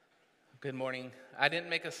Good morning. I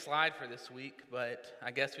didn't make a slide for this week, but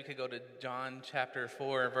I guess we could go to John chapter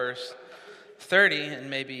 4, verse 30, and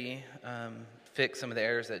maybe fix some of the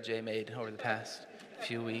errors that Jay made over the past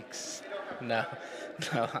few weeks. No,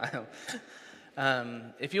 I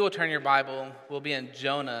don't. If you will turn your Bible, we'll be in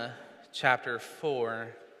Jonah chapter 4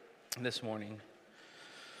 this morning.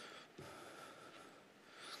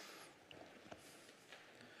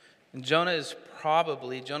 And Jonah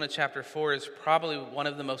chapter 4 is probably one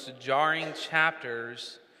of the most jarring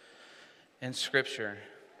chapters in Scripture.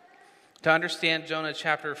 To understand Jonah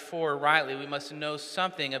chapter 4 rightly, we must know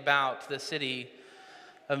something about the city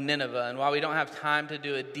of Nineveh. And while we don't have time to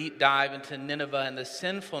do a deep dive into Nineveh and the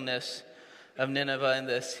sinfulness of Nineveh and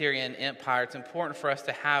the Assyrian Empire, it's important for us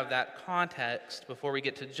to have that context before we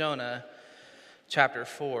get to Jonah chapter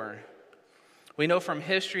 4. We know from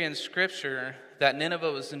history and Scripture that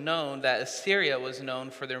that Assyria was known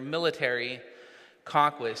for their military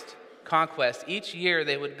conquest. Each year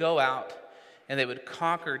they would go out and they would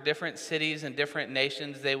conquer different cities and different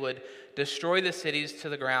nations. They would destroy the cities to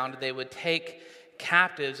the ground. They would take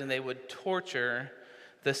captives and they would torture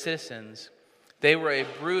the citizens. They were a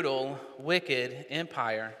brutal, wicked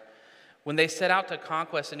empire. When they set out to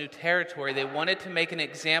conquest a new territory, they wanted to make an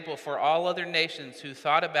example for all other nations who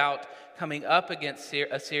thought about coming up against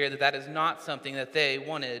Assyria that is not something that they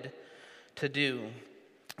wanted to do.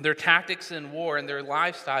 Their tactics in war and their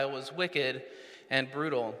lifestyle was wicked and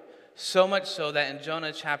brutal. So much so that in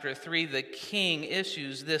Jonah chapter 3, the king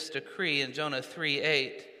issues this decree in Jonah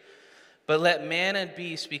 3:8. But let man and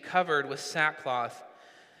beast be covered with sackcloth,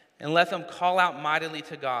 and let them call out mightily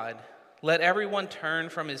to God. Let everyone turn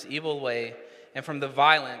from his evil way and from the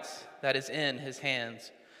violence that is in his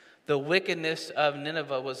hands. The wickedness of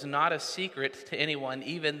Nineveh was not a secret to anyone,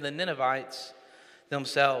 even the Ninevites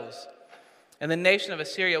themselves. And the nation of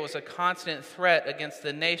Assyria was a constant threat against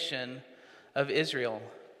the nation of Israel.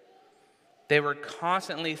 They were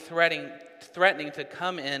constantly threatening to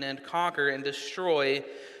come in and conquer and destroy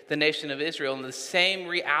the nation of Israel. And the same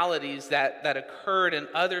realities that occurred in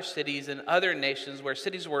other cities and other nations, where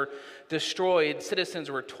cities were destroyed,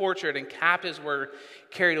 citizens were tortured, and captives were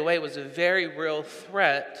carried away, was a very real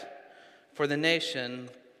threat for the nation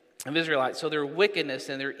of Israelites. So their wickedness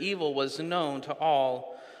and their evil was known to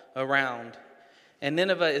all around. And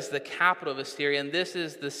Nineveh is the capital of Assyria, and this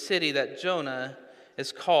is the city that Jonah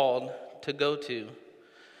is called to go to.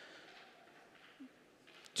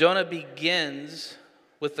 Jonah begins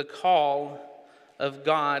with the call of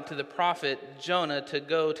God to the prophet Jonah to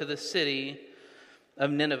go to the city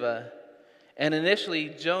of Nineveh. And initially,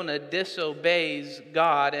 Jonah disobeys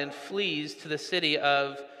God and flees to the city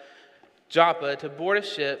of Joppa to board a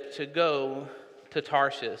ship to go to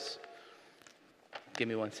Tarshish. Give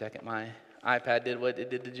me 1 second. My iPad did what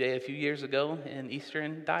it did to Jay a few years ago in Easter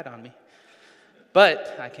and died on me.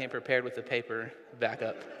 But I came prepared with the paper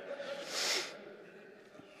backup.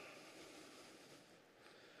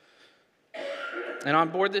 And on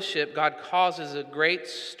board the ship, God causes a great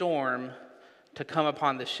storm to come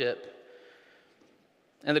upon the ship.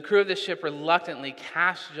 And the crew of the ship reluctantly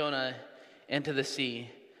casts Jonah into the sea.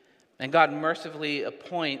 And God mercifully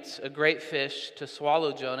appoints a great fish to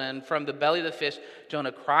swallow Jonah. And from the belly of the fish,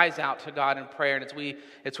 Jonah cries out to God in prayer. And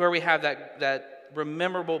it's where we have that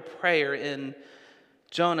memorable prayer in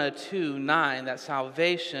Jonah 2:9, that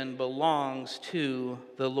salvation belongs to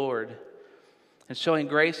the Lord. And showing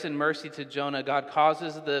grace and mercy to Jonah, God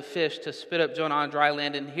causes the fish to spit up Jonah on dry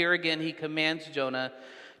land. And here again, he commands Jonah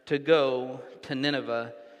to go to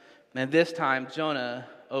Nineveh. And this time, Jonah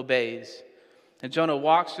obeys. And Jonah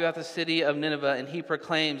walks throughout the city of Nineveh, and he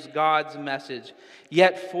proclaims God's message.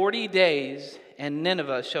 Yet 40 days, and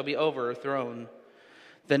Nineveh shall be overthrown.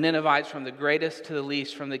 The Ninevites, from the greatest to the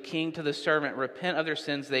least, from the king to the servant, repent of their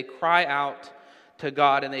sins. They cry out to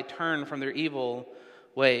God, and they turn from their evil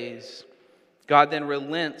ways. God then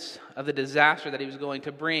relents of the disaster that he was going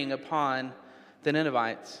to bring upon the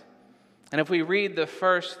Ninevites. And if we read the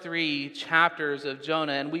first 3 chapters of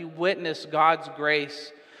Jonah, and we witness God's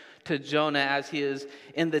grace to Jonah as he is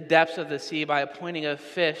in the depths of the sea by appointing a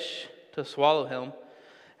fish to swallow him,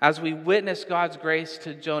 as we witness God's grace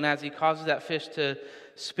to Jonah as he causes that fish to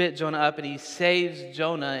spit Jonah up and he saves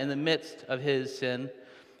Jonah in the midst of his sin,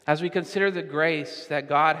 as we consider the grace that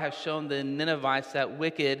God has shown the Ninevites, that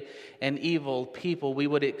wicked and evil people, we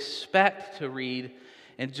would expect to read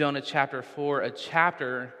in Jonah chapter 4 a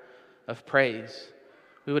chapter of praise.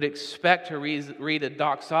 We would expect to read a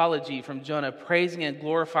doxology from Jonah, praising and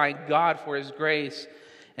glorifying God for his grace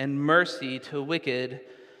and mercy to wicked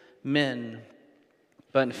men.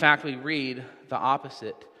 But in fact, we read the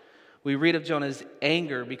opposite. We read of Jonah's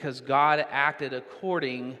anger because God acted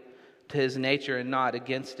according to his nature and not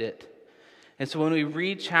against it. And so when we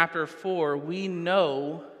read chapter 4, we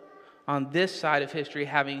know on this side of history,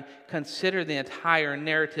 having considered the entire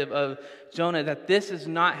narrative of Jonah, that this is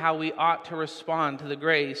not how we ought to respond to the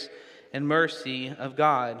grace and mercy of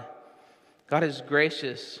God. God is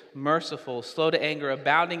gracious, merciful, slow to anger,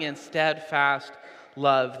 abounding in steadfast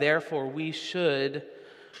love. Therefore, we should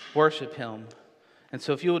worship him. And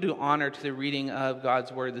so if you will do honor to the reading of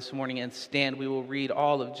God's word this morning and stand, we will read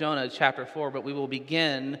all of Jonah chapter 4, but we will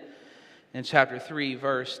begin in chapter 3,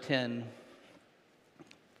 verse 10.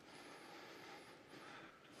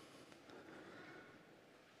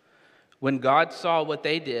 When God saw what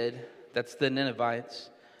they did, that's the Ninevites,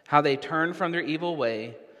 how they turned from their evil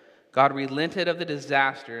way, God relented of the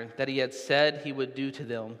disaster that he had said he would do to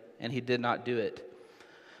them, and he did not do it.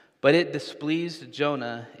 But it displeased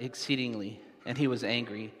Jonah exceedingly, and he was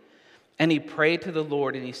angry. And he prayed to the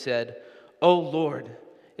Lord, and he said, "O Lord,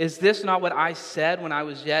 is this not what I said when I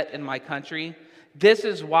was yet in my country? This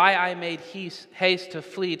is why I made haste to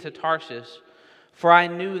flee to Tarshish, for I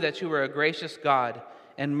knew that you were a gracious God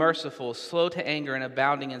and merciful, slow to anger and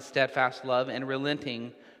abounding in steadfast love and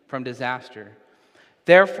relenting from disaster.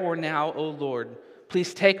 Therefore now, O Lord,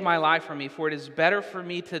 please take my life from me, for it is better for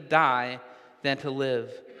me to die than to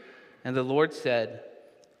live." And the Lord said,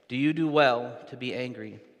 "Do you do well to be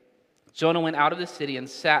angry?" Jonah went out of the city and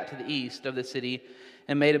sat to the east of the city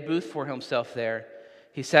and made a booth for himself there.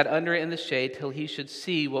 He sat under it in the shade till he should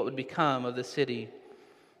see what would become of the city.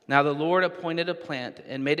 Now the Lord appointed a plant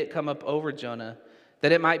and made it come up over Jonah,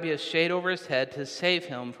 that it might be a shade over his head to save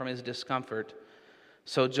him from his discomfort.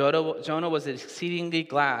 So Jonah was exceedingly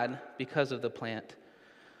glad because of the plant.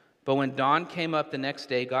 But when dawn came up the next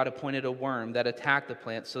day, God appointed a worm that attacked the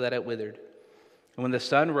plant so that it withered. And when the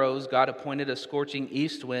sun rose, God appointed a scorching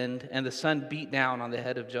east wind, and the sun beat down on the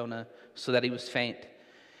head of Jonah so that he was faint.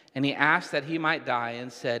 And he asked that he might die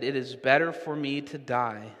and said, "It is better for me to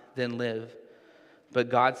die than live." But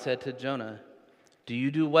God said to Jonah, "Do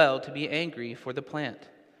you do well to be angry for the plant?"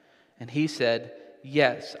 And he said,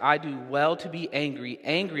 "Yes, I do well to be angry,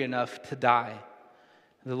 angry enough to die."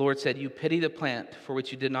 And the Lord said, "You pity the plant for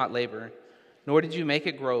which you did not labor, nor did you make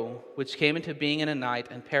it grow, which came into being in a night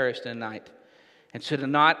and perished in a night. And should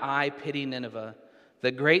not I pity Nineveh,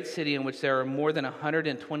 the great city in which there are more than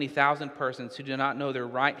 120,000 persons who do not know their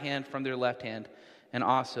right hand from their left hand, and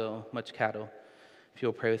also much cattle?" If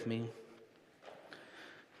you'll pray with me.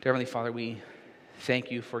 Dear Heavenly Father, we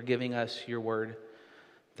thank you for giving us your word,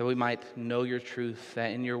 that we might know your truth,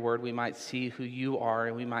 that in your word we might see who you are,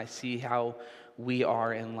 and we might see how we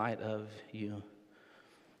are in light of you.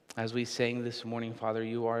 As we sang this morning, Father,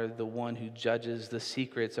 you are the one who judges the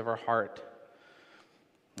secrets of our heart.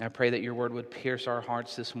 I pray that your word would pierce our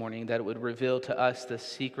hearts this morning, that it would reveal to us the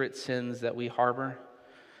secret sins that we harbor,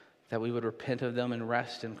 that we would repent of them and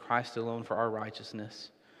rest in Christ alone for our righteousness.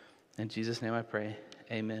 In Jesus' name I pray,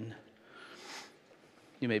 amen.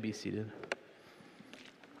 You may be seated.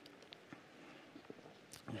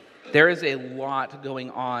 There is a lot going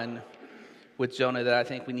on with Jonah that I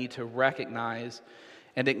think we need to recognize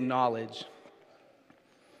and acknowledge.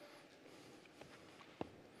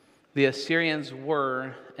 The Assyrians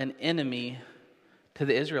were an enemy to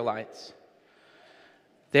the Israelites.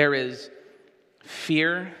 There is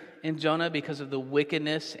fear in Jonah because of the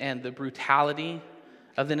wickedness and the brutality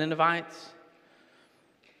of the Ninevites.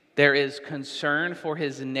 There is concern for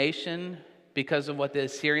his nation because of what the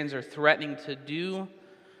Assyrians are threatening to do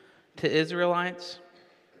to Israelites.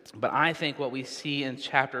 But I think what we see in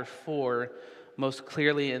chapter 4, most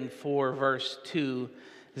clearly in 4 verse 2,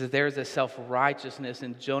 is that there is a self-righteousness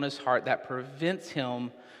in Jonah's heart that prevents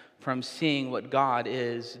him from seeing what God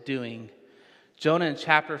is doing. Jonah in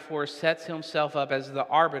chapter 4 sets himself up as the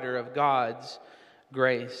arbiter of God's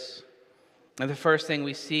grace. And the first thing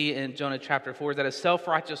we see in Jonah chapter 4 is that a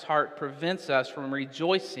self-righteous heart prevents us from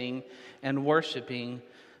rejoicing and worshiping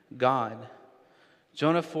God.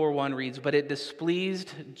 Jonah 4:1 reads, "But it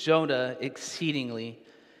displeased Jonah exceedingly,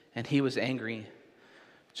 and he was angry."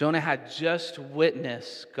 Jonah had just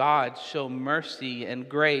witnessed God show mercy and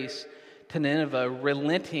grace to Nineveh,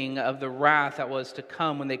 relenting of the wrath that was to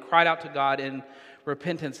come when they cried out to God in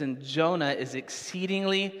repentance. And Jonah is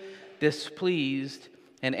exceedingly displeased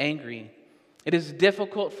and angry. It is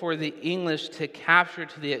difficult for the English to capture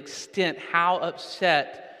to the extent how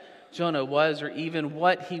upset Jonah was, or even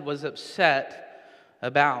what he was upset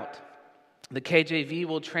about. The KJV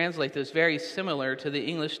will translate this very similar to the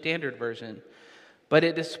English Standard Version. "But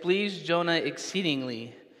it displeased Jonah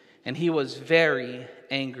exceedingly, and he was very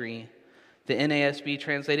angry." The NASB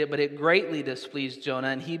translated, "But it greatly displeased Jonah,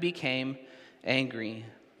 and he became angry."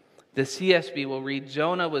 The CSB will read,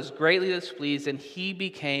 Jonah was greatly displeased and he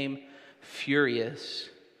became furious.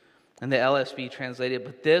 And the LSB translated,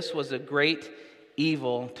 but this was a great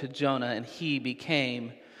evil to Jonah and he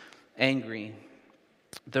became angry.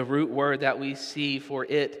 The root word that we see for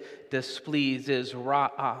it displeased is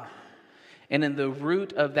ra'ah. And in the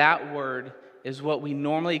root of that word is what we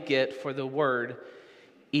normally get for the word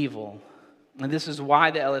evil. And this is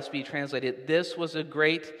why the LSB translated, this was a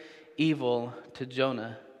great evil to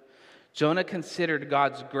Jonah. Jonah considered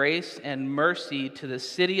God's grace and mercy to the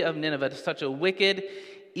city of Nineveh, to such a wicked,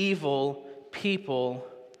 evil people,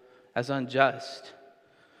 as unjust.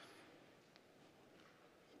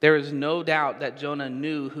 There is no doubt that Jonah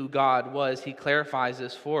knew who God was. He clarifies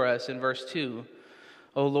this for us in verse 2.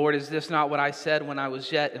 O Lord, is this not what I said when I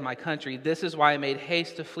was yet in my country? This is why I made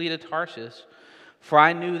haste to flee to Tarshish. For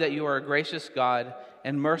I knew that you are a gracious God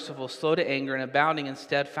and merciful, slow to anger, and abounding in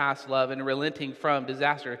steadfast love, and relenting from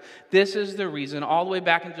disaster. This is the reason, all the way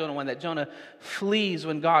back in Jonah 1, that Jonah flees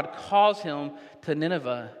when God calls him to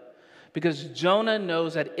Nineveh. Because Jonah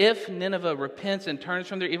knows that if Nineveh repents and turns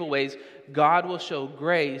from their evil ways, God will show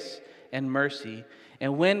grace and mercy.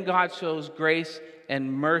 And when God shows grace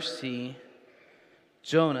and mercy,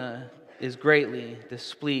 Jonah is greatly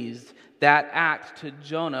displeased. That act to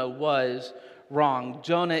Jonah was wrong.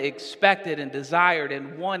 Jonah expected and desired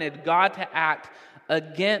and wanted God to act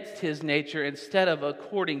against his nature instead of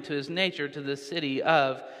according to his nature to the city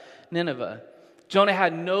of Nineveh. Jonah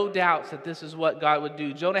had no doubts that this is what God would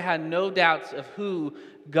do. Jonah had no doubts of who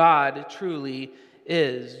God truly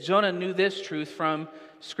is. Jonah knew this truth from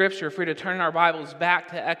Scripture. If we were to turn our Bibles back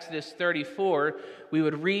to Exodus 34, we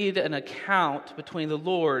would read an account between the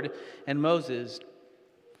Lord and Moses.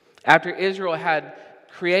 After Israel had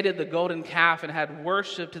created the golden calf and had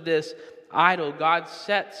worshipped this idol, God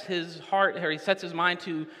sets his heart, or he sets his mind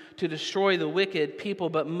to destroy the wicked people,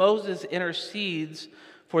 but Moses intercedes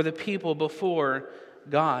for the people before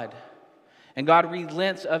God. And God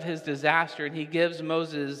relents of his disaster, and he gives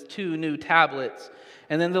Moses 2 new tablets.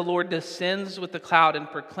 And then the Lord descends with the cloud and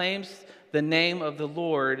proclaims the name of the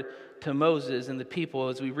Lord to Moses and the people,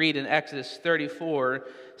 as we read in Exodus 34,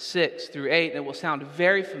 6 through 8. And it will sound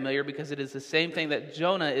very familiar because it is the same thing that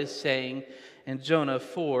Jonah is saying in Jonah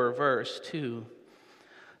 4, verse 2.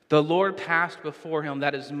 The Lord passed before him,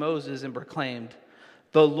 that is Moses, and proclaimed,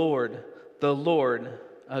 the Lord,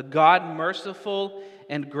 a God merciful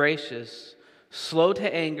and gracious, slow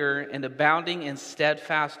to anger and abounding in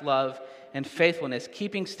steadfast love and faithfulness,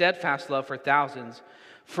 keeping steadfast love for thousands,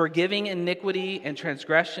 forgiving iniquity and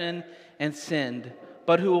transgression and sin,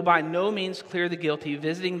 but who will by no means clear the guilty,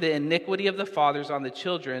 visiting the iniquity of the fathers on the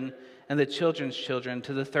children and the children's children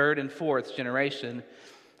to the 3rd and 4th generation.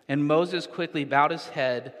 And Moses quickly bowed his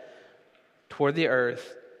head toward the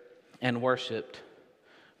earth and worshipped.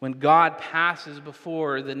 When God passes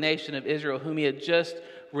before the nation of Israel, whom he had just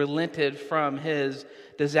relented from his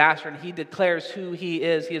disaster, and he declares who he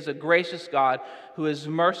is. He is a gracious God who is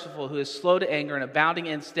merciful, who is slow to anger and abounding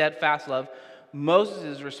in steadfast love.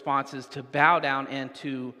 Moses' response is to bow down and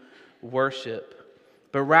to worship.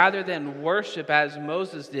 But rather than worship as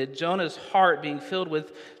Moses did, Jonah's heart, being filled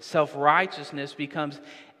with self-righteousness, becomes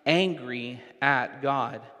angry at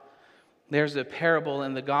God. There's a parable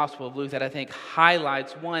in the Gospel of Luke that I think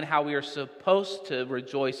highlights, 1, how we are supposed to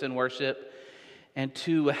rejoice and worship, and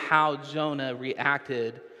 2, how Jonah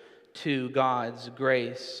reacted to God's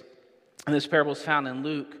grace. And this parable is found in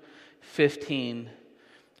Luke 15.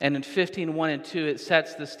 And in 15, 1 and 2, it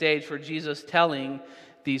sets the stage for Jesus telling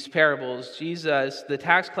these parables. The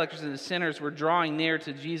tax collectors and the sinners were drawing near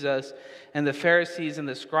to Jesus, and the Pharisees and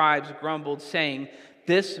the scribes grumbled, saying,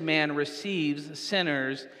 this man receives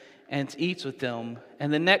sinners and eats with them.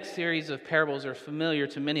 And the next series of parables are familiar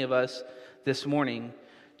to many of us this morning.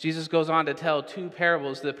 Jesus goes on to tell 2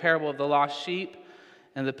 parables, the parable of the lost sheep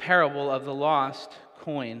and the parable of the lost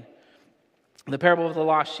coin. The parable of the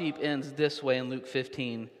lost sheep ends this way in Luke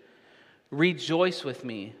 15. Rejoice with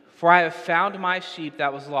me, for I have found my sheep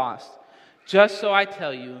that was lost. Just so I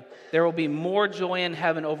tell you, there will be more joy in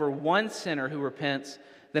heaven over one sinner who repents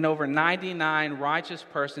than over 99 righteous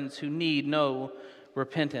persons who need no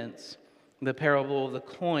repentance. The parable of the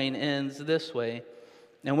coin ends this way.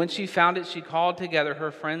 And when she found it, she called together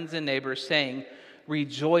her friends and neighbors, saying,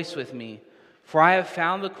 rejoice with me, for I have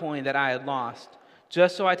found the coin that I had lost.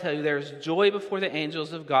 Just so I tell you, there is joy before the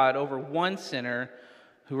angels of God over one sinner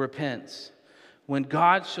who repents. When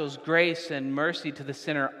God shows grace and mercy to the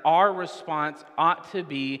sinner, our response ought to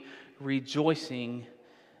be rejoicing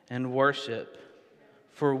and worship.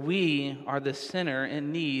 For we are the sinner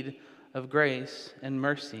in need of grace and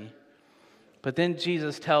mercy. But then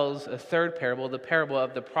Jesus tells a third parable, the parable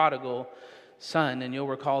of the prodigal son. And you'll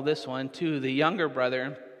recall this one too. The younger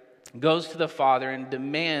brother goes to the father and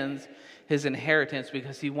demands his inheritance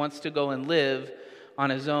because he wants to go and live on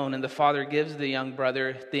his own. And the father gives the young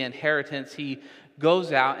brother the inheritance. He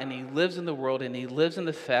goes out and he lives in the world and he lives in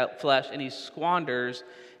the flesh and he squanders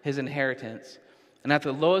his inheritance. And at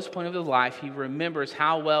the lowest point of his life, he remembers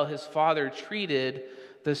how well his father treated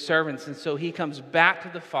the servants. And so he comes back to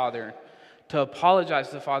the father to apologize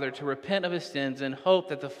to the father, to repent of his sins, and hope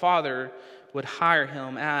that the father would hire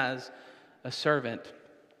him as a servant.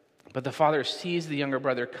 But the father sees the younger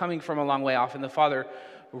brother coming from a long way off, and the father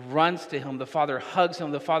runs to him. The father hugs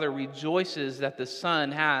him. The father rejoices that the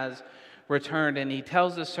son has returned, and he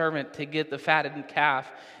tells the servant to get the fattened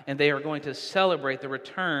calf, and they are going to celebrate the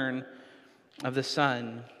return of the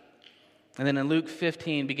son. And then in Luke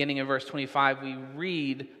 15, beginning in verse 25, we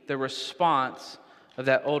read the response of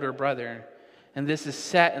that older brother. And this is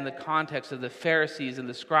set in the context of the Pharisees and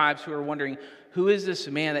the scribes who are wondering, who is this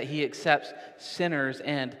man that he accepts sinners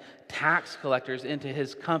and tax collectors into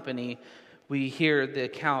his company? We hear the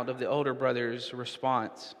account of the older brother's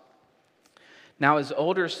response. Now his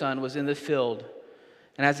older son was in the field,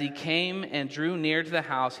 and as he came and drew near to the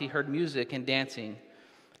house, he heard music and dancing.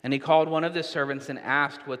 And he called one of the servants and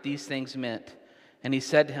asked what these things meant. And he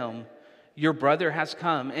said to him, "Your brother has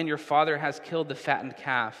come, and your father has killed the fattened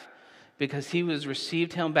calf, because he was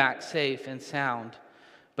received him back safe and sound.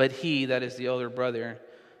 But he," that is the older brother,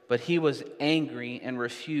 "but he was angry and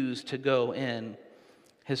refused to go in.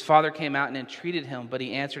 His father came out and entreated him, but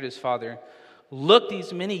he answered his father, 'Look,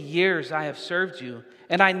 these many years I have served you,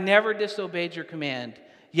 and I never disobeyed your command.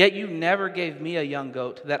 Yet you never gave me a young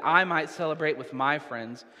goat that I might celebrate with my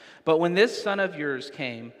friends. But when this son of yours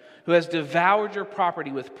came, who has devoured your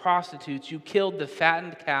property with prostitutes, you killed the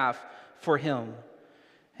fattened calf for him.'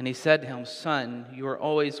 And he said to him, 'Son, you are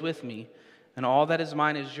always with me, and all that is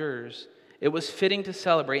mine is yours. It was fitting to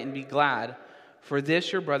celebrate and be glad, for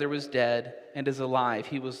this your brother was dead and is alive.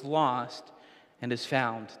 He was lost and is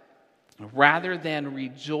found.' Rather than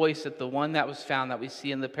rejoice at the one that was found, that we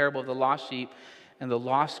see in the parable of the lost sheep and the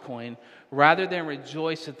lost coin, rather than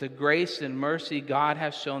rejoice at the grace and mercy God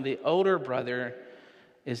has shown, the older brother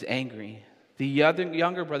is angry. The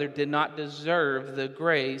younger brother did not deserve the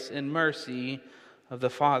grace and mercy of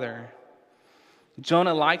the father.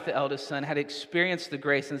 Jonah, like the eldest son, had experienced the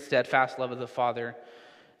grace and steadfast love of the father.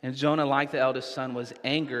 And Jonah, like the eldest son, was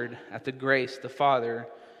angered at the grace the father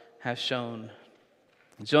has shown.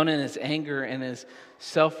 Jonah, in his anger and his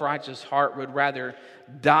self-righteous heart, would rather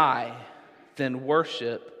die than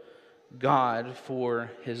worship God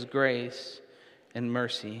for his grace and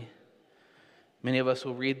mercy. Many of us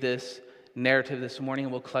will read this narrative this morning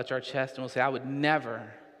and we'll clutch our chest and we'll say, "I would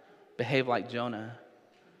never behave like Jonah."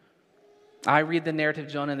 I read the narrative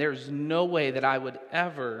of Jonah and there's no way that I would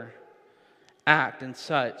ever act in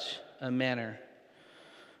such a manner.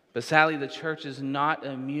 But sadly, the church is not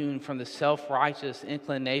immune from the self-righteous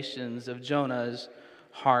inclinations of Jonah's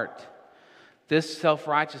heart. This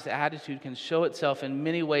self-righteous attitude can show itself in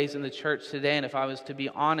many ways in the church today, and if I was to be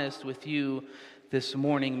honest with you this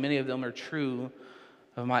morning, many of them are true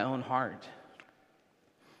of my own heart.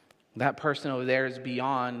 That person over there is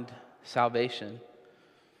beyond salvation.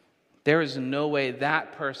 There is no way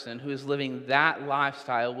that person who is living that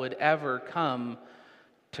lifestyle would ever come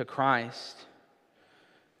to Christ.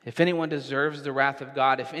 If anyone deserves the wrath of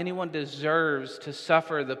God, if anyone deserves to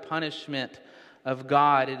suffer the punishment of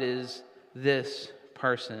God, it is this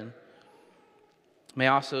person. It may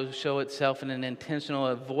also show itself in an intentional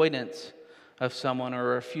avoidance of someone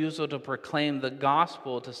or a refusal to proclaim the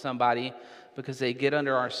gospel to somebody because they get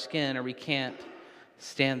under our skin or we can't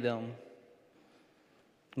stand them.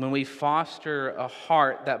 When we foster a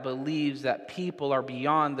heart that believes that people are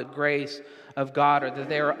beyond the grace of God or that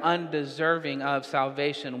they are undeserving of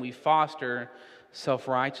salvation, we foster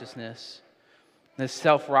self-righteousness. This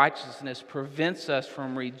self-righteousness prevents us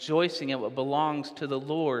from rejoicing in what belongs to the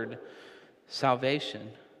Lord,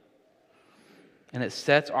 salvation. And it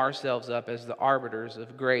sets ourselves up as the arbiters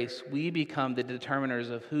of grace. We become the determiners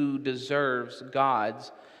of who deserves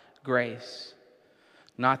God's grace.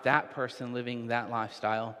 Not that person living that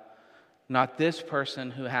lifestyle. Not this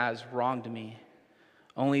person who has wronged me.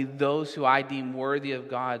 Only those who I deem worthy of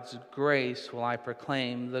God's grace will I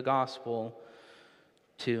proclaim the gospel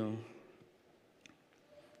to.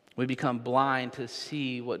 We become blind to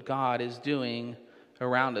see what God is doing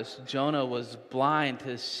around us. Jonah was blind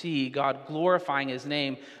to see God glorifying his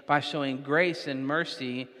name by showing grace and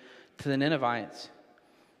mercy to the Ninevites.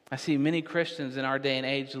 I see many Christians in our day and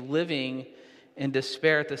age living in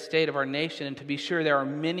despair at the state of our nation. And to be sure, there are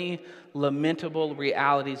many lamentable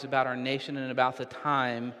realities about our nation and about the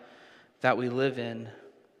time that we live in.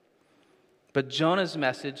 But Jonah's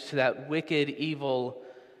message to that wicked, evil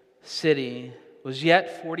city was,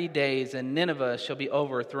 yet 40 days and Nineveh shall be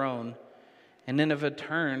overthrown. And Nineveh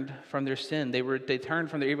turned from their sin. They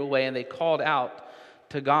turned from their evil way and they called out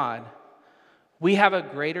to God. We have a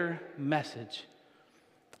greater message.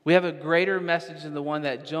 We have a greater message than the one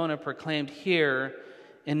that Jonah proclaimed here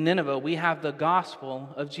in Nineveh. We have the gospel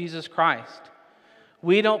of Jesus Christ.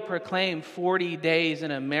 We don't proclaim 40 days in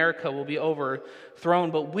America will be overthrown,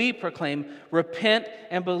 but we proclaim, repent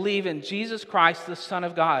and believe in Jesus Christ, the Son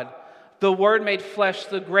of God, the Word made flesh,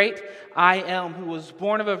 the great I Am, who was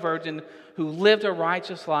born of a virgin, who lived a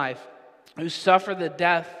righteous life, who suffered the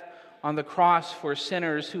death on the cross for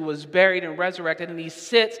sinners, who was buried and resurrected, and he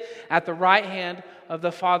sits at the right hand of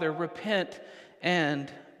the Father. Repent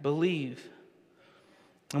and believe.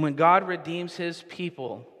 And when God redeems his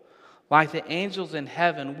people, like the angels in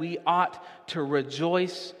heaven, we ought to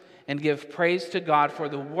rejoice and give praise to God for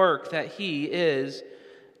the work that he is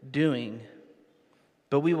doing.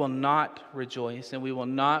 But we will not rejoice and we will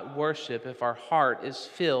not worship if our heart is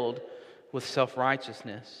filled with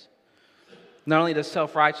self-righteousness. Not only does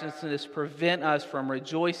self-righteousness prevent us from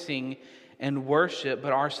rejoicing and worship,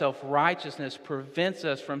 but our self-righteousness prevents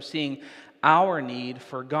us from seeing our need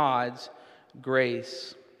for God's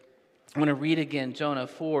grace. I'm going to read again Jonah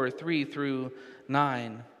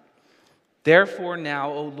 4:3-9. Therefore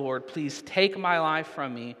now, O Lord, please take my life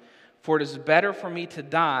from me, for it is better for me to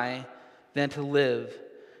die than to live.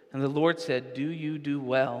 And the Lord said, do you do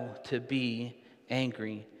well to be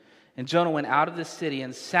angry? And Jonah went out of the city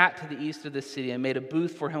and sat to the east of the city and made a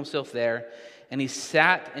booth for himself there. And he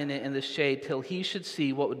sat in it in the shade till he should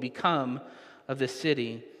see what would become of the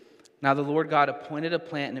city. Now the Lord God appointed a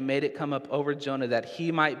plant and made it come up over Jonah that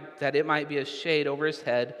it might be a shade over his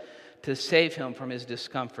head to save him from his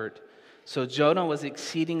discomfort. So Jonah was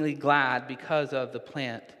exceedingly glad because of the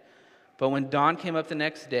plant. But when dawn came up the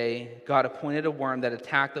next day, God appointed a worm that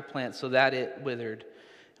attacked the plant so that it withered.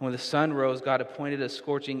 And when the sun rose, God appointed a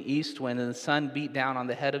scorching east wind, and the sun beat down on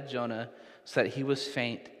the head of Jonah so that he was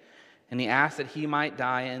faint. And he asked that he might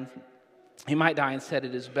die and said,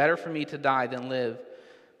 it is better for me to die than live.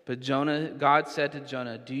 But God said to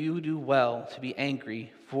Jonah, do you do well to be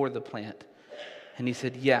angry for the plant? And he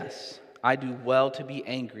said, yes, I do well to be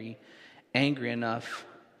angry enough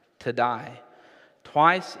to die.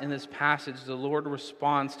 Twice in this passage, the Lord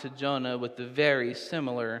responds to Jonah with the very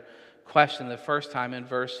similar question. The first time in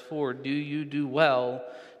verse 4, do you do well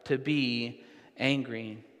to be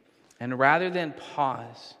angry? And rather than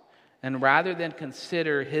pause, and rather than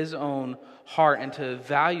consider his own heart and to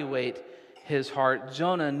evaluate his heart,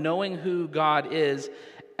 Jonah, knowing who God is,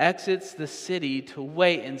 exits the city to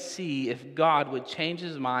wait and see if God would change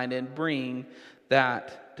his mind and bring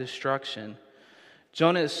that destruction.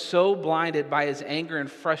 Jonah is so blinded by his anger and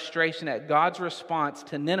frustration at God's response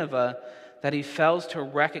to Nineveh that he fails to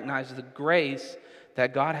recognize the grace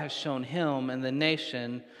that God has shown him and the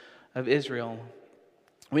nation of Israel.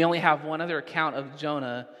 We only have one other account of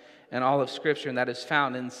Jonah in all of Scripture, and that is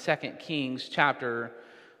found in 2 Kings chapter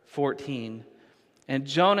 14. And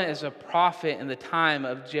Jonah is a prophet in the time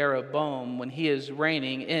of Jeroboam when he is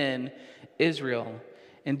reigning in Israel.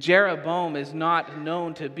 And Jeroboam is not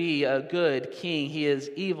known to be a good king. He is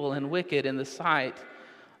evil and wicked in the sight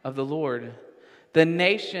of the Lord. The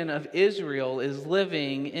nation of Israel is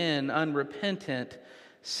living in unrepentant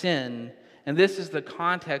sin. And this is the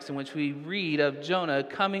context in which we read of Jonah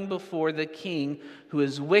coming before the king who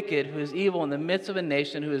is wicked, who is evil in the midst of a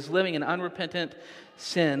nation who is living in unrepentant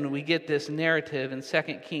sin. We get this narrative in 2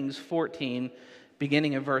 Kings 14,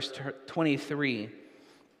 beginning in verse 23.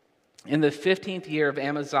 In the 15th year of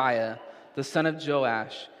Amaziah, the son of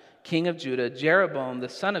Joash, king of Judah, Jeroboam, the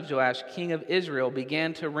son of Joash, king of Israel,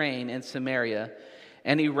 began to reign in Samaria,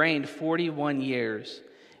 and he reigned 41 years.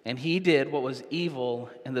 And he did what was evil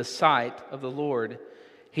in the sight of the Lord.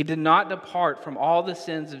 He did not depart from all the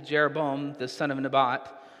sins of Jeroboam, the son of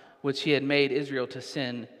Nebat, which he had made Israel to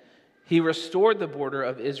sin. He restored the border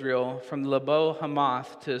of Israel from Lebo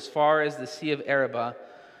Hamath to as far as the Sea of Arabah,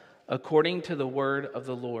 according to the word of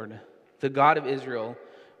the Lord, the God of Israel,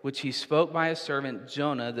 which he spoke by his servant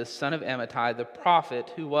Jonah, the son of Amittai, the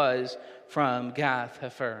prophet who was from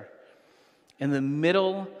Gath-hepher. In the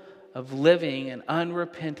middle of living in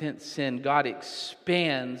unrepentant sin, God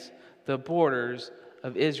expands the borders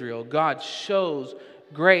of Israel. God shows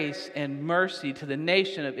grace and mercy to the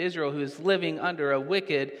nation of Israel who is living under a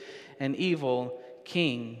wicked and evil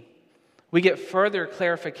king. We get further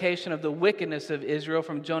clarification of the wickedness of Israel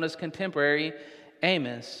from Jonah's contemporary,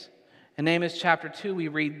 Amos. In Amos chapter 2, we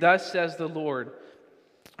read, "Thus says the Lord,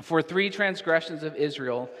 for 3 transgressions of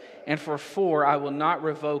Israel, and for 4 I will not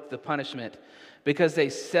revoke the punishment, because they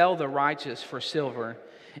sell the righteous for silver,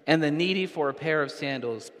 and the needy for a pair of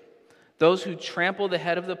sandals. Those who trample the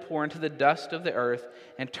head of the poor into the dust of the earth,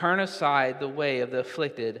 and turn aside the way of the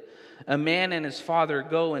afflicted. A man and his father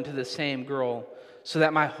go into the same girl, so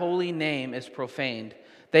that my holy name is profaned.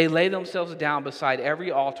 They lay themselves down beside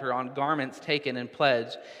every altar on garments taken in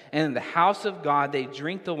pledge, and in the house of God they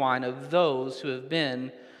drink the wine of those who have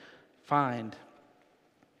been fined."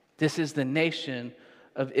 This is the nation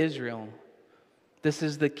of Israel. This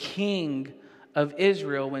is the king of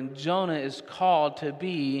Israel when Jonah is called to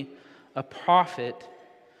be a prophet.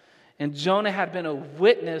 And Jonah had been a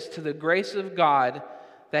witness to the grace of God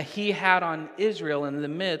that he had on Israel in the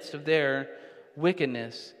midst of their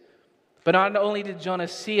wickedness. But not only did Jonah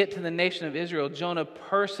see it to the nation of Israel, Jonah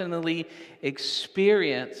personally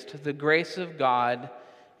experienced the grace of God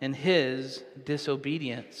in his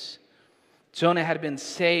disobedience. Jonah had been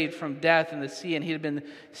saved from death in the sea, and he had been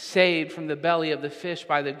saved from the belly of the fish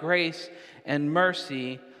by the grace and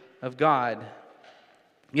mercy of God.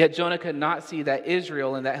 Yet Jonah could not see that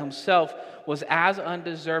Israel and that himself was as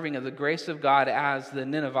undeserving of the grace of God as the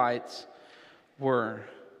Ninevites were.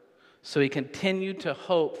 So he continued to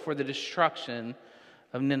hope for the destruction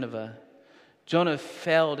of Nineveh. Jonah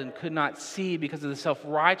failed and could not see because of the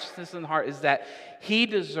self-righteousness in the heart is that he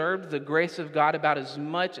deserved the grace of God about as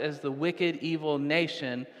much as the wicked, evil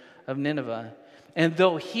nation of Nineveh. And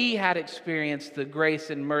though he had experienced the grace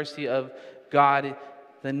and mercy of God,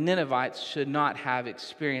 the Ninevites should not have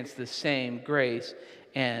experienced the same grace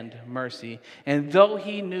and mercy. And though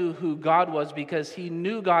he knew who God was because he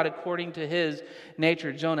knew God according to his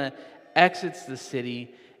nature, Jonah exits the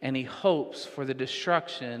city and he hopes for the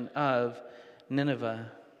destruction of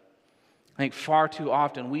Nineveh. I think far too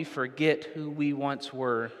often we forget who we once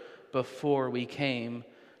were before we came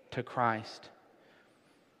to Christ.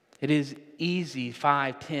 It is easy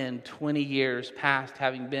 5, 10, 20 years past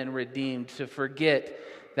having been redeemed to forget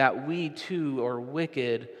that we too are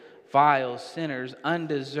wicked, vile sinners,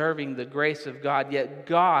 undeserving the grace of God. Yet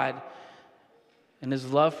God, in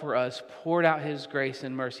his love for us, poured out his grace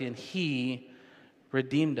and mercy, and he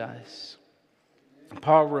redeemed us.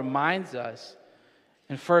 Paul reminds us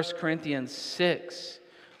in 1 Corinthians 6,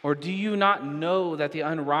 "Or do you not know that the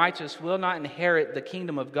unrighteous will not inherit the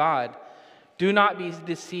kingdom of God? Do not be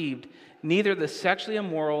deceived. Neither the sexually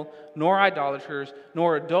immoral, nor idolaters,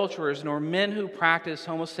 nor adulterers, nor men who practice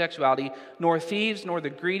homosexuality, nor thieves, nor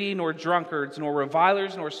the greedy, nor drunkards, nor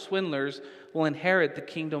revilers, nor swindlers will inherit the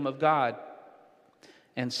kingdom of God.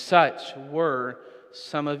 And such were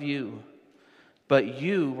some of you. But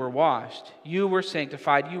you were washed, you were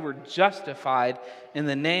sanctified, you were justified in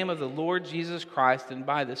the name of the Lord Jesus Christ and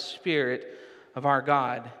by the Spirit of our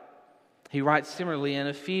God." He writes similarly in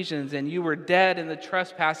Ephesians, "And you were dead in the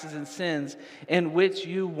trespasses and sins in which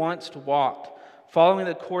you once walked, following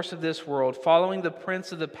the course of this world, following the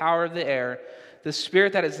prince of the power of the air, the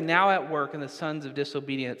spirit that is now at work in the sons of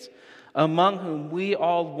disobedience, among whom we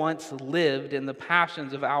all once lived in the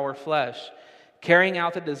passions of our flesh, carrying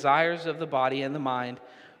out the desires of the body and the mind.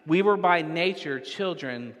 We were by nature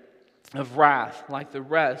children of wrath, like the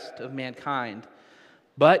rest of mankind.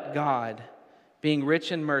 But God, being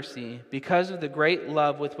rich in mercy, because of the great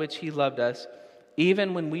love with which he loved us,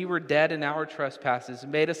 even when we were dead in our trespasses,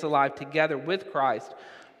 made us alive together with Christ.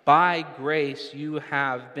 By grace you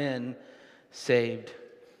have been saved."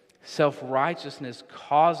 Self-righteousness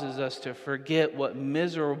causes us to forget what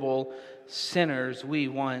miserable sinners we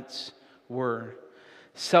once were.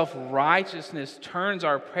 Self-righteousness turns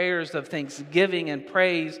our prayers of thanksgiving and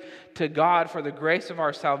praise to God for the grace of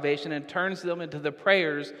our salvation and turns them into the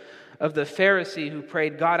prayers of the Pharisee who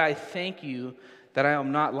prayed, "God, I thank you that I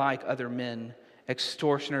am not like other men,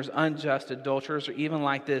 extortioners, unjust, adulterers, or even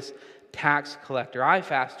like this tax collector. I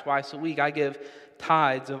fast twice a week. I give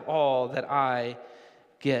tithes of all that I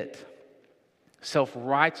get."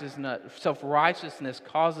 Self-righteousness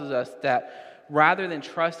causes us that rather than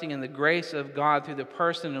trusting in the grace of God through the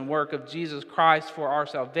person and work of Jesus Christ for our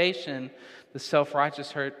salvation, the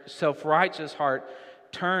self-righteous heart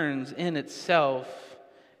turns in itself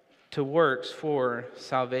to works for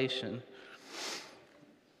salvation.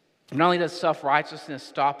 Not only does self-righteousness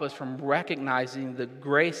stop us from recognizing the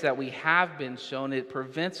grace that we have been shown, it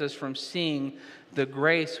prevents us from seeing the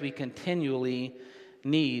grace we continually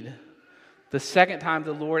need. The second time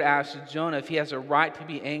the Lord asked Jonah if he has a right to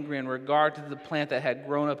be angry in regard to the plant that had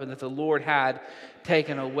grown up and that the Lord had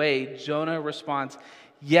taken away, Jonah responds,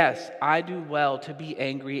 Yes, I do well to be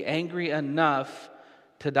angry, angry enough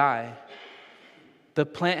to die. The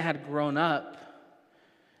plant had grown up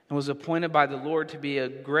and was appointed by the Lord to be a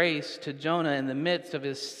grace to Jonah in the midst of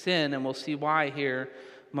his sin, and we'll see why here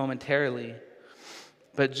momentarily.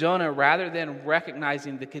 But Jonah, rather than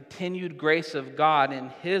recognizing the continued grace of God in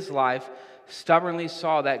his life, stubbornly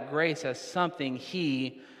saw that grace as something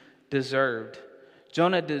he deserved.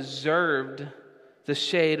 Jonah deserved the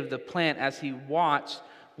shade of the plant as he watched,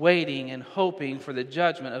 waiting and hoping for the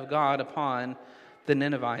judgment of God upon the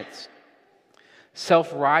Ninevites.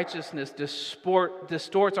 Self-righteousness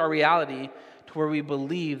distorts our reality to where we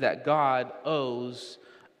believe that God owes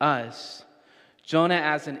us. Jonah,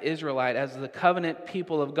 as an Israelite, as the covenant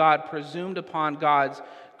people of God, presumed upon God's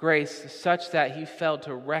grace such that he failed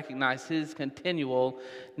to recognize his continual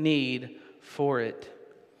need for it.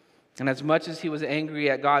 And as much as he was angry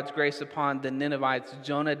at God's grace upon the Ninevites,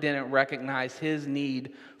 Jonah didn't recognize his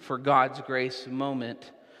need for God's grace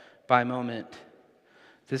moment by moment.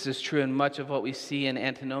 This is true in much of what we see in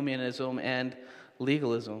antinomianism and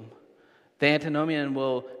legalism. The antinomian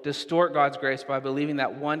will distort God's grace by believing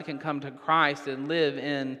that one can come to Christ and live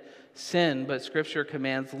in sin, but Scripture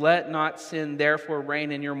commands, "Let not sin therefore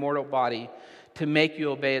reign in your mortal body, to make you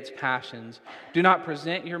obey its passions. Do not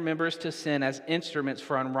present your members to sin as instruments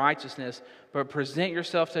for unrighteousness, but present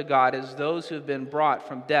yourself to God as those who have been brought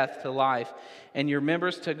from death to life, and your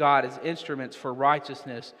members to God as instruments for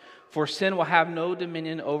righteousness. For sin will have no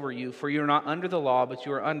dominion over you, for you are not under the law, but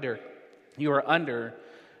you are under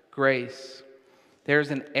grace."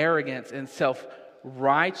 There's an arrogance and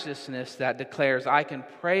self-righteousness that declares, I can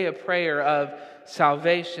pray a prayer of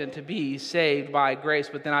salvation to be saved by grace,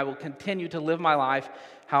 but then I will continue to live my life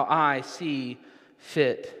how I see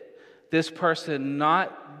fit. This person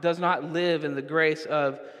does not live in the grace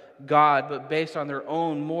of God, but based on their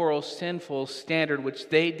own moral, sinful standard, which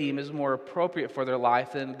they deem is more appropriate for their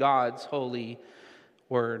life than God's holy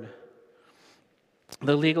word.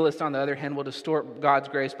 The legalist, on the other hand, will distort God's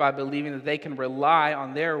grace by believing that they can rely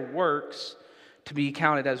on their works to be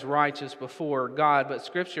counted as righteous before God. But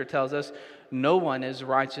Scripture tells us no one is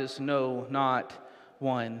righteous, no, not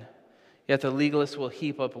one. Yet the legalist will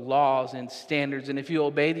heap up laws and standards, and if you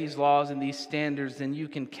obey these laws and these standards, then you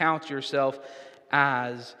can count yourself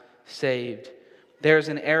as saved. There's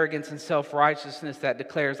an arrogance and self-righteousness that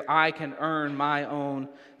declares, I can earn my own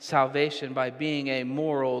salvation by being a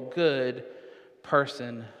moral, good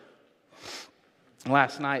person.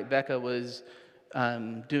 Last night, Becca was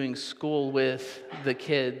doing school with the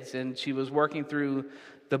kids, and she was working through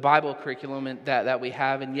the Bible curriculum that we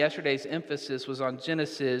have, and yesterday's emphasis was on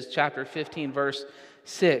Genesis chapter 15, verse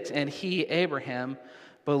 6. And he, Abraham,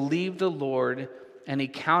 believed the Lord, and he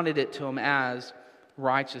counted it to him as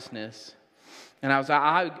righteousness. And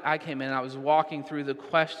I came in, and I was walking through the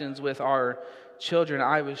questions with our children.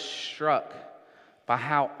 I was struck by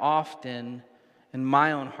how often in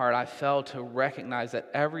my own heart I failed to recognize that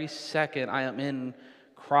every second I am in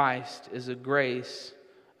Christ is a grace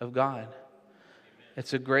of God.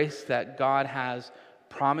 It's a grace that God has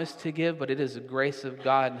promised to give, but it is a grace of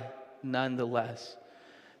God nonetheless.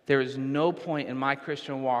 There is no point in my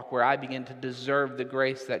Christian walk where I begin to deserve the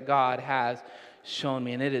grace that God has shown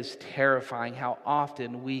me, and it is terrifying how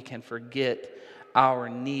often we can forget our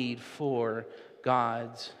need for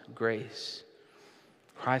God's grace.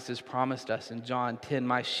 Christ has promised us in John 10,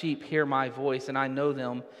 "My sheep hear my voice, and I know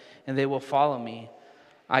them, and they will follow me.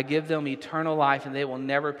 I give them eternal life, and they will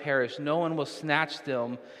never perish. No one will snatch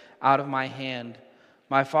them out of my hand.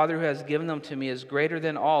 My Father who has given them to me is greater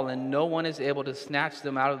than all, and no one is able to snatch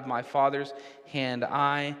them out of my Father's hand.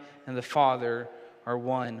 I and the Father are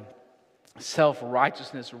one."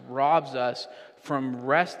 Self-righteousness robs us from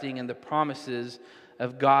resting in the promises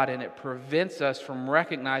of God, and it prevents us from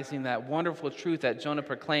recognizing that wonderful truth that Jonah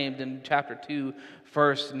proclaimed in chapter 2,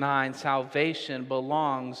 verse 9, salvation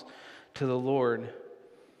belongs to the Lord.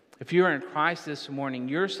 If you are in Christ this morning,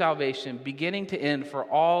 your salvation, beginning to end for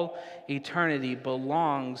all eternity,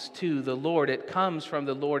 belongs to the Lord. It comes from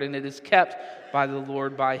the Lord, and it is kept by the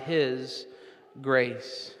Lord by His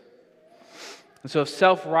grace. And so if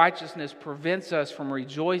self-righteousness prevents us from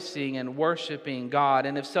rejoicing and worshiping God,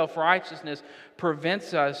 and if self-righteousness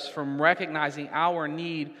prevents us from recognizing our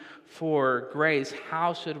need for grace,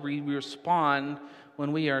 how should we respond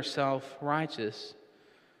when we are self-righteous?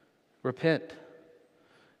 Repent.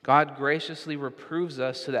 God graciously reproves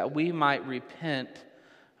us so that we might repent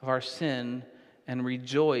of our sin and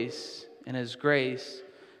rejoice in His grace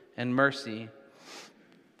and mercy.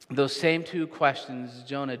 Those same two questions,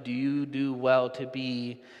 Jonah, do you do well to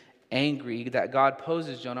be angry, that God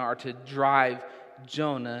poses Jonah, are to drive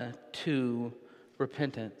Jonah to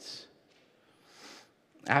repentance.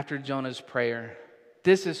 After Jonah's prayer,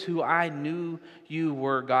 this is who I knew you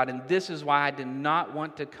were, God, and this is why I did not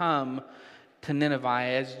want to come to Nineveh.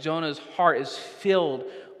 As Jonah's heart is filled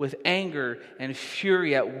with anger and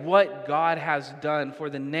fury at what God has done for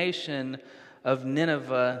the nation of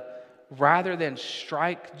Nineveh, rather than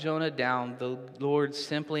strike Jonah down, the Lord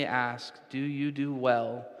simply asks, do you do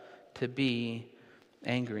well to be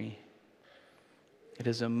angry? It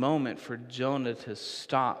is a moment for Jonah to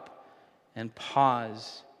stop and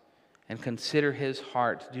pause and consider his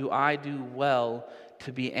heart. Do I do well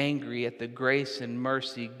to be angry at the grace and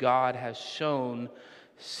mercy God has shown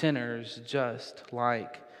sinners just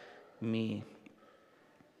like me?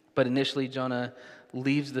 But initially, Jonah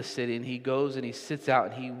leaves the city and he goes and he sits out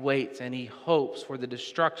and he waits and he hopes for the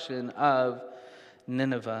destruction of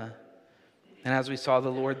Nineveh. And as we saw, the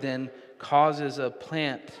Lord then causes a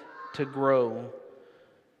plant to grow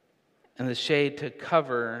and the shade to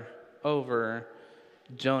cover over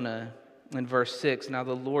Jonah. In verse 6, now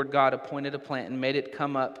the Lord God appointed a plant and made it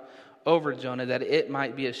come up over Jonah that it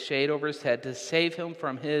might be a shade over his head to save him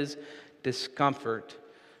from his discomfort.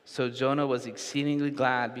 So Jonah was exceedingly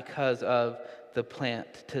glad because of the plant,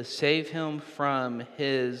 to save him from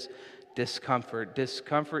his discomfort.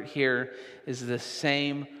 Discomfort here is the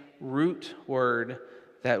same root word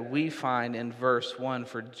that we find in verse 1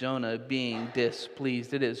 for Jonah being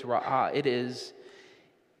displeased. It is ra'ah, it is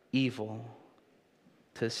evil.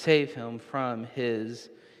 To save him from his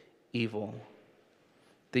evil.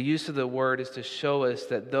 The use of the word is to show us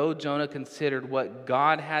that though Jonah considered what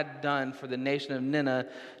God had done for the nation of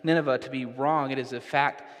Nineveh to be wrong, it is in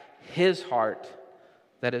fact his heart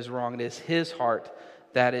that is wrong. It is his heart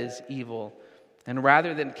that is evil. And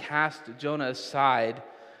rather than cast Jonah aside,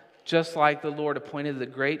 just like the Lord appointed the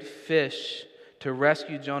great fish to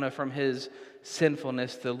rescue Jonah from his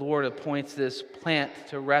sinfulness, the Lord appoints this plant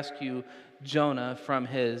to rescue Jonah from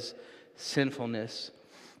his sinfulness.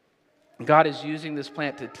 God is using this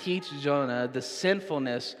plant to teach Jonah the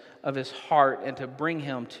sinfulness of his heart and to bring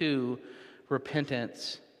him to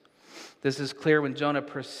repentance. This is clear when Jonah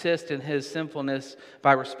persists in his sinfulness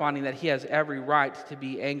by responding that he has every right to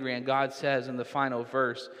be angry. And God says in the final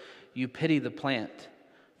verse, you pity the plant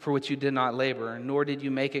for which you did not labor, nor did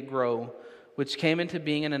you make it grow, which came into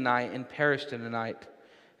being in a night and perished in a night.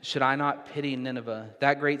 Should I not pity Nineveh,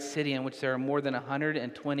 that great city in which there are more than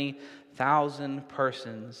 120,000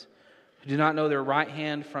 persons who do not know their right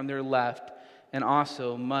hand from their left, and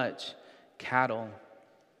also much cattle?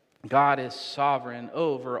 God is sovereign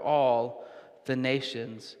over all the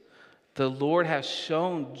nations. The Lord has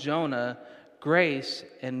shown Jonah grace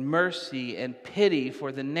and mercy and pity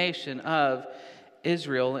for the nation of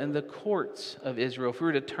Israel and the courts of Israel. If we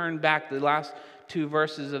were to turn back the last two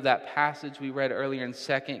verses of that passage we read earlier in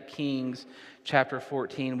 2 Kings chapter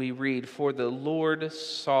 14, we read, For the Lord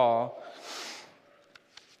saw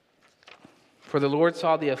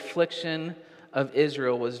the affliction of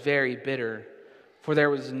Israel was very bitter, for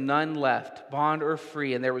there was none left, bond or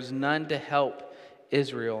free, and there was none to help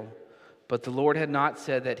Israel. But the Lord had not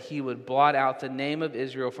said that he would blot out the name of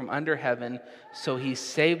Israel from under heaven, so he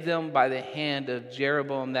saved them by the hand of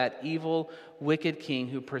Jeroboam, that evil, wicked king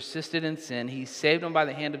who persisted in sin. He saved them by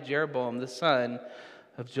the hand of Jeroboam, the son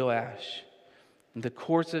of Joash. In the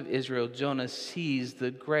courts of Israel, Jonah sees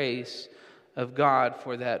the grace of God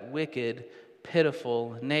for that wicked,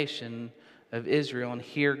 pitiful nation of Israel. And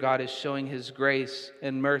here God is showing his grace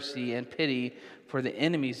and mercy and pity for the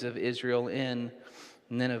enemies of Israel in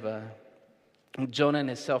Nineveh. Jonah in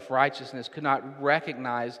his self-righteousness could not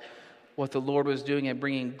recognize what the Lord was doing and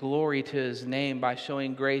bringing glory to his name by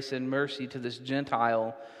showing grace and mercy to this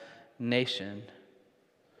Gentile nation.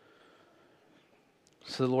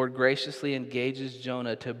 So the Lord graciously engages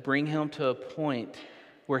Jonah to bring him to a point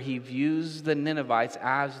where he views the Ninevites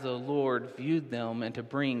as the Lord viewed them and to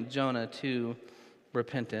bring Jonah to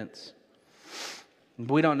repentance.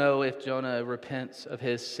 We don't know if Jonah repents of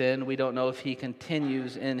his sin. We don't know if he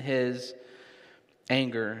continues in his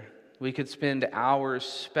anger. We could spend hours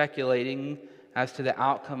speculating as to the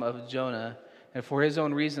outcome of Jonah. And for his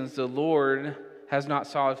own reasons, the Lord has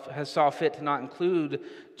saw fit to not include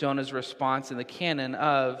Jonah's response in the canon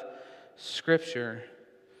of Scripture.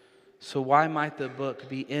 So why might the book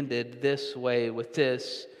be ended this way with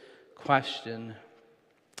this question?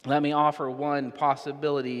 Let me offer one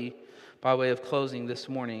possibility by way of closing this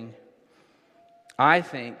morning. I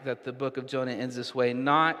think that the book of Jonah ends this way,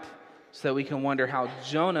 not so that we can wonder how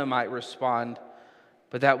Jonah might respond,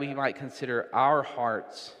 but that we might consider our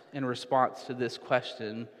hearts in response to this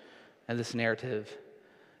question and this narrative.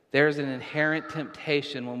 There's an inherent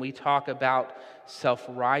temptation when we talk about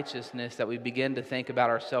self-righteousness that we begin to think about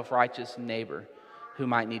our self-righteous neighbor who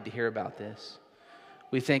might need to hear about this.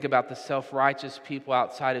 We think about the self-righteous people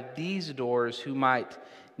outside of these doors who might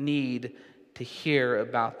need to hear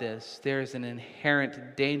about this. There's an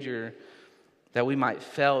inherent danger that we might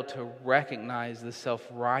fail to recognize the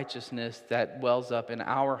self-righteousness that wells up in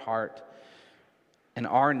our heart and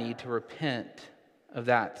our need to repent of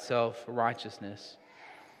that self-righteousness.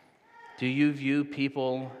 Do you view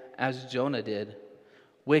people as Jonah did,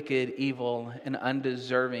 wicked, evil, and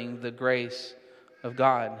undeserving the grace of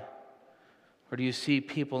God? Or do you see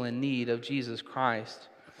people in need of Jesus Christ?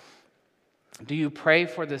 Do you pray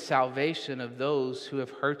for the salvation of those who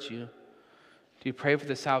have hurt you? Do you pray for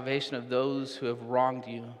the salvation of those who have wronged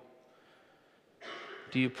you?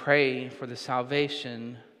 Do you pray for the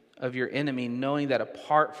salvation of your enemy, knowing that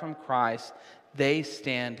apart from Christ, they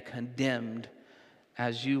stand condemned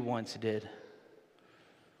as you once did?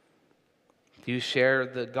 Do you share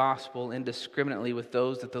the gospel indiscriminately with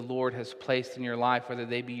those that the Lord has placed in your life, whether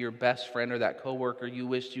they be your best friend or that coworker you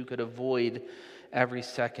wished you could avoid every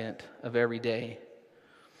second of every day?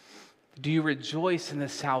 Do you rejoice in the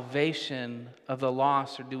salvation of the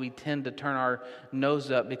lost, or do we tend to turn our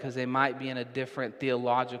nose up because they might be in a different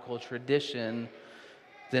theological tradition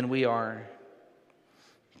than we are?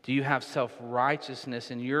 Do you have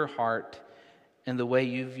self-righteousness in your heart in the way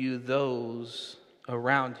you view those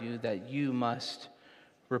around you that you must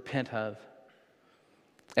repent of?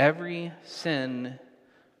 Every sin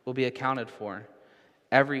will be accounted for.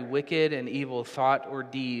 Every wicked and evil thought or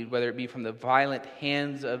deed, whether it be from the violent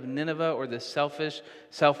hands of Nineveh or the selfish,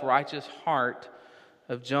 self-righteous heart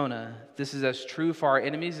of Jonah. This is as true for our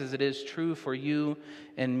enemies as it is true for you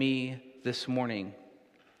and me this morning.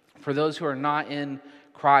 For those who are not in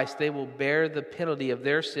Christ, they will bear the penalty of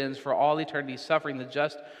their sins for all eternity, suffering the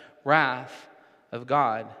just wrath of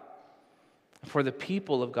God. For the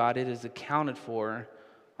people of God, it is accounted for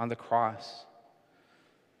on the cross.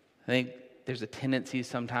 I think there's a tendency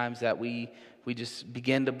sometimes that we just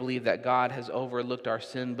begin to believe that God has overlooked our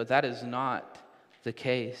sin, but that is not the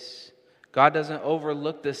case. God doesn't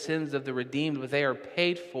overlook the sins of the redeemed, but they are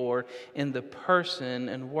paid for in the person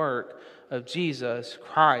and work of Jesus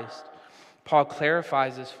Christ. Paul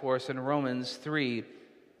clarifies this for us in Romans 3.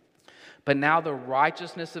 But now the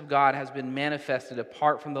righteousness of God has been manifested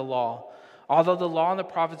apart from the law. Although the law and the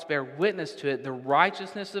prophets bear witness to it, the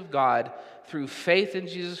righteousness of God through faith in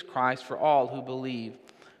Jesus Christ for all who believe.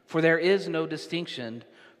 For there is no distinction,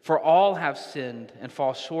 for all have sinned and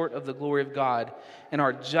fall short of the glory of God, and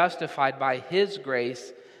are justified by His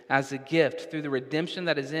grace as a gift through the redemption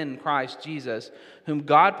that is in Christ Jesus, whom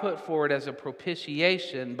God put forward as a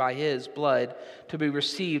propitiation by His blood to be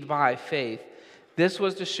received by faith. This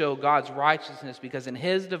was to show God's righteousness, because in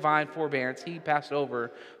His divine forbearance He passed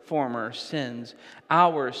over former sins.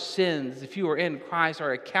 Our sins, if you are in Christ,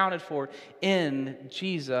 are accounted for in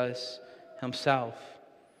Jesus Himself.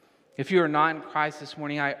 If you are not in Christ this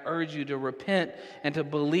morning, I urge you to repent and to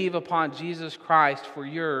believe upon Jesus Christ for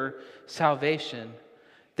your salvation.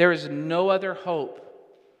 There is no other hope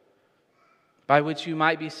by which you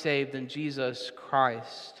might be saved than Jesus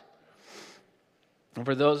Christ. And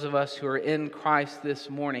for those of us who are in Christ this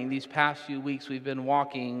morning, these past few weeks we've been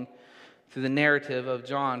walking through the narrative of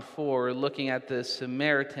John 4, looking at the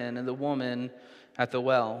Samaritan and the woman at the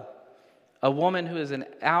well. A woman who is an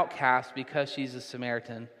outcast because she's a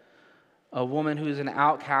Samaritan. A woman who is an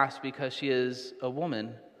outcast because she is a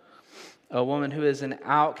woman. A woman who is an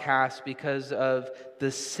outcast because of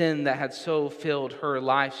the sin that had so filled her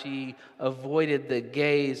life. She avoided the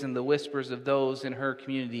gaze and the whispers of those in her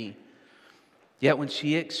community. Yet when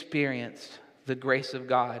she experienced the grace of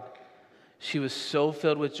God, she was so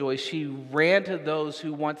filled with joy. She ran to those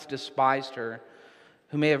who once despised her,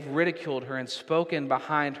 who may have ridiculed her and spoken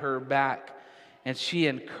behind her back. And she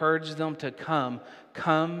encouraged them to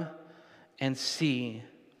come and see.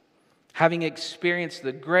 Having experienced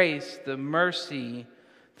the grace, the mercy,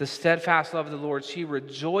 the steadfast love of the Lord, she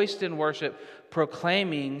rejoiced in worship,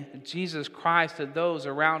 proclaiming Jesus Christ to those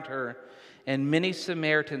around her. And many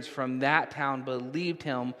Samaritans from that town believed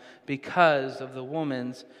Him because of the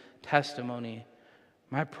woman's testimony.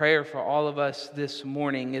 My prayer for all of us this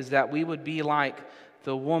morning is that we would be like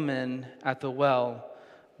the woman at the well.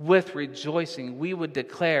 With rejoicing, we would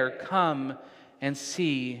declare, "Come and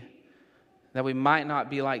see," that we might not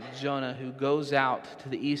be like Jonah, who goes out to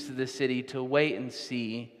the east of the city to wait and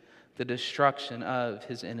see the destruction of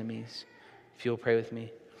his enemies. If you'll pray with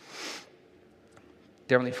me.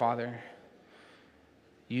 Dear Heavenly Father,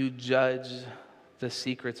 You judge the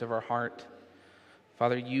secrets of our heart.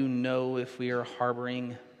 Father, You know if we are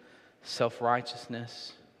harboring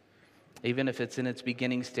self-righteousness, even if it's in its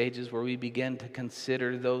beginning stages where we begin to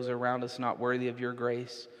consider those around us not worthy of your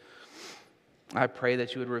grace. I pray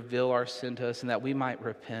that you would reveal our sin to us and that we might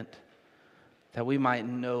repent, that we might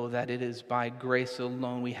know that it is by grace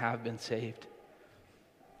alone we have been saved.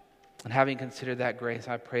 And having considered that grace,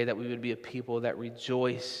 I pray that we would be a people that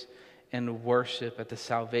rejoice and worship at the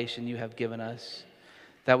salvation you have given us,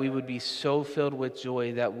 that we would be so filled with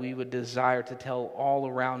joy that we would desire to tell all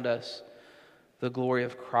around us the glory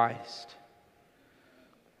of Christ.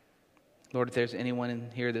 Lord, if there's anyone in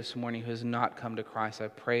here this morning who has not come to Christ, I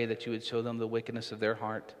pray that you would show them the wickedness of their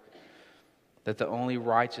heart, that the only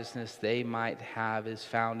righteousness they might have is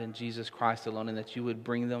found in Jesus Christ alone, and that you would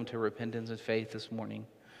bring them to repentance and faith this morning.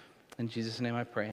 In Jesus' name I pray.